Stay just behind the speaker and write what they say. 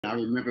I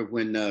remember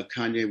when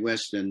Kanye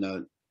West and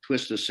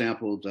Twista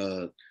sampled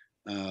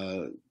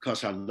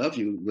 "Cause I Love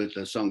You" with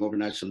the song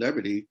 "Overnight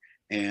Celebrity,"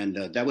 and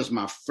that was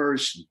my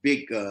first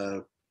big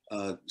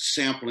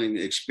sampling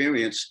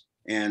experience.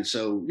 And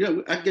so,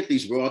 I get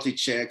these royalty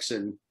checks,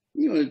 and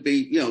it'd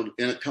be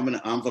come in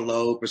an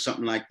envelope or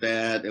something like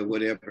that or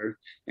whatever.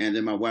 And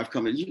then my wife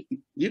come in,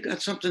 you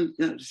got something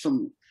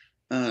from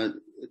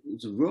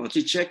it's a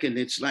royalty check, and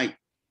it's like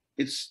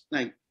it's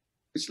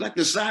like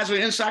the size of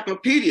an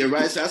encyclopedia,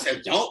 right? So I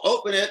said, don't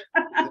open it.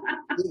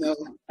 Of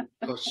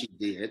course she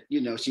did.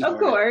 She of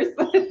course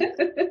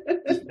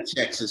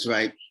checks us,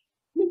 right?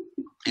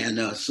 And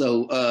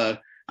so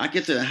I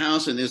get to the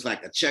house, and there's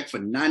like a check for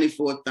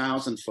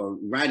 $94,000 for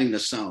writing the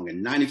song,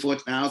 and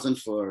 $94,000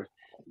 for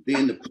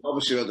being the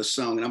publisher of the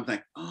song. And I'm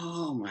like,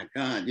 oh my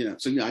God,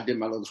 So I did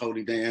my little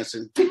holy dance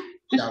and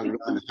shouted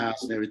around the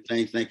house and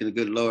everything, thanking the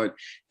good Lord.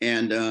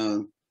 And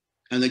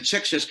the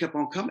checks just kept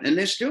on coming, and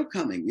they're still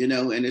coming,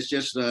 and it's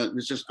just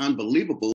unbelievable.